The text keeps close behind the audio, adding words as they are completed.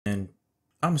And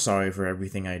I'm sorry for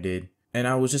everything I did. And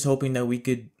I was just hoping that we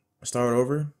could start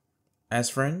over as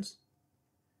friends.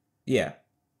 Yeah.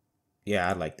 Yeah,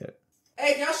 I'd like that.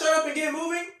 Hey, can y'all shut up and get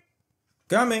moving?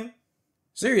 Coming.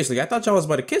 Seriously, I thought y'all was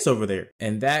about to kiss over there.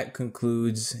 And that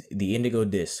concludes the Indigo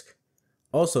Disc.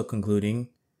 Also concluding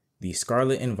the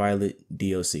Scarlet and Violet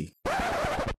DLC.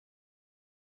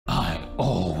 I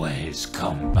always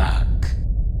come back.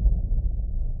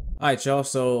 Alright y'all,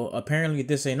 so apparently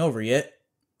this ain't over yet.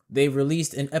 They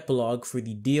released an epilogue for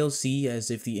the DLC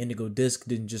as if the Indigo Disc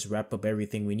didn't just wrap up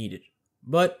everything we needed.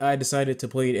 But I decided to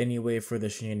play it anyway for the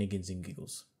shenanigans and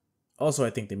giggles. Also, I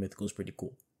think the mythical is pretty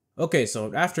cool. Okay,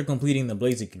 so after completing the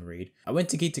Blaziken raid, I went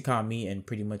to Kitakami and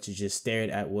pretty much just stared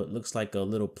at what looks like a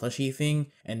little plushie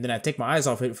thing, and then I take my eyes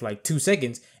off it for like 2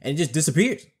 seconds and it just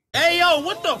disappears. Hey yo,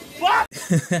 what the fuck?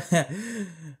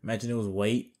 Imagine it was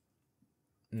white.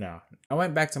 No. I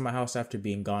went back to my house after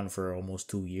being gone for almost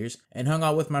 2 years and hung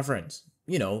out with my friends.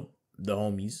 You know, the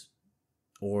homies.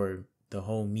 Or the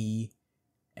homie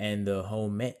and the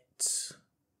homettes.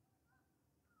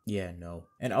 Yeah, no.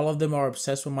 And all of them are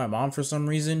obsessed with my mom for some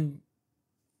reason.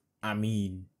 I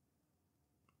mean,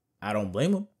 I don't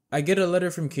blame them. I get a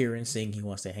letter from Kieran saying he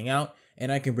wants to hang out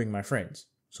and I can bring my friends.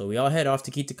 So we all head off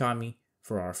to Kitakami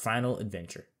for our final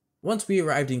adventure. Once we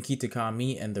arrived in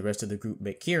Kitakami and the rest of the group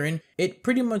met Kieran, it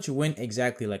pretty much went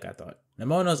exactly like I thought.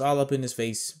 Namona's all up in his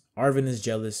face, Arvin is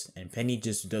jealous, and Penny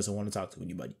just doesn't want to talk to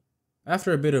anybody.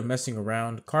 After a bit of messing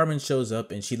around, Carmen shows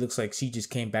up and she looks like she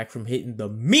just came back from hitting the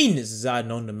meanest Zod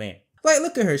known to man. Like,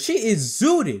 look at her, she is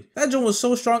zooted. That joint was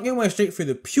so strong, it went straight for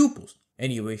the pupils.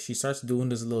 Anyway, she starts doing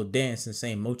this little dance and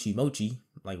saying Mochi Mochi.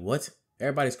 Like, what?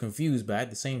 Everybody's confused, but at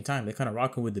the same time, they're kind of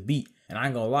rocking with the beat. And I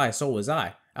ain't gonna lie, so was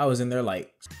I. I was in there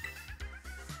like...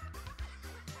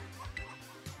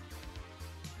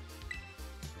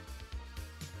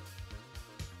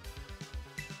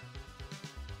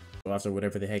 After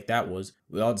whatever the heck that was,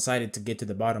 we all decided to get to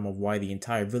the bottom of why the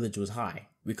entire village was high.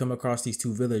 We come across these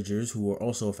 2 villagers who were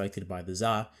also affected by the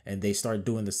Za, and they start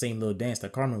doing the same little dance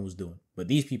that Carmen was doing. But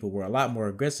these people were a lot more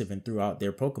aggressive and threw out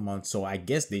their Pokemon, so I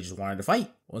guess they just wanted to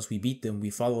fight. Once we beat them, we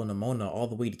follow Nemona all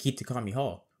the way to Kitakami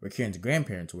Hall, where Kieran's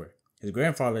grandparents were. His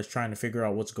grandfather is trying to figure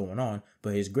out what's going on,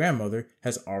 but his grandmother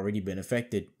has already been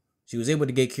affected. She was able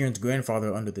to get Kieran's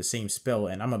grandfather under the same spell,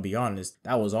 and I'm gonna be honest,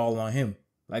 that was all on him.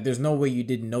 Like, there's no way you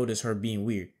didn't notice her being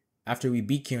weird. After we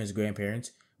beat Kieran's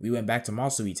grandparents, we went back to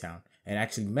Matsui Town and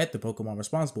actually met the Pokemon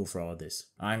responsible for all this.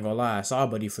 I ain't gonna lie, I saw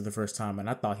Buddy for the first time and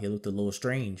I thought he looked a little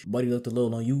strange. Buddy looked a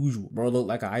little unusual. Bro looked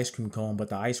like an ice cream cone, but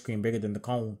the ice cream bigger than the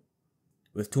cone,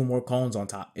 with 2 more cones on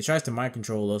top. It tries to mind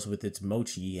control us with its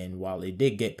Mochi, and while it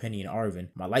did get Penny and Arvin,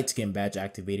 my light skin badge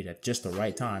activated at just the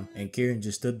right time, and Kieran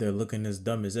just stood there looking as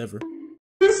dumb as ever.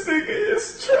 This nigga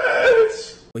is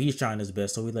trash. But he's trying his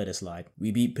best, so we let it slide.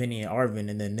 We beat Penny and Arvin,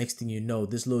 and then next thing you know,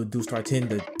 this little dude starts hitting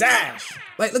the dash.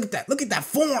 Like, look at that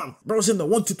form. Bro's in the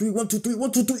 1, 2, 3, 1, 2, 3,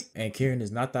 1, 2, 3. And Kieran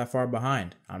is not that far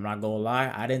behind. I'm not gonna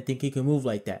lie, I didn't think he could move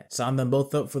like that. Signed them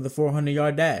both up for the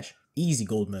 400-yard dash. Easy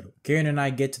gold medal. Kieran and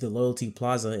I get to the Loyalty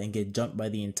Plaza and get jumped by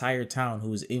the entire town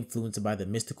who is influenced by the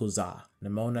mystical Za.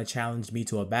 Nemona challenged me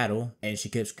to a battle, and she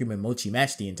kept screaming Mochi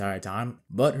match the entire time,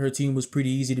 but her team was pretty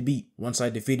easy to beat. Once I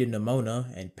defeated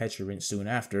Nemona, and Petrarint soon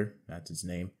after, that's its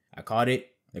name, I caught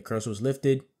it, the curse was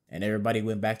lifted, and everybody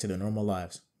went back to their normal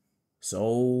lives.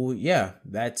 So yeah,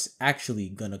 that's actually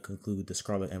gonna conclude the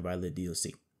Scarlet and Violet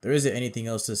DLC. There isn't anything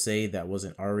else to say that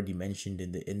wasn't already mentioned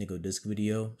in the Indigo Disc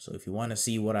video, so if you want to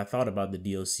see what I thought about the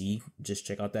DLC, just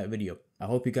check out that video. I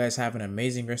hope you guys have an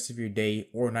amazing rest of your day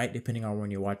or night depending on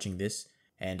when you're watching this,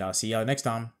 and I'll see y'all next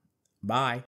time. Bye!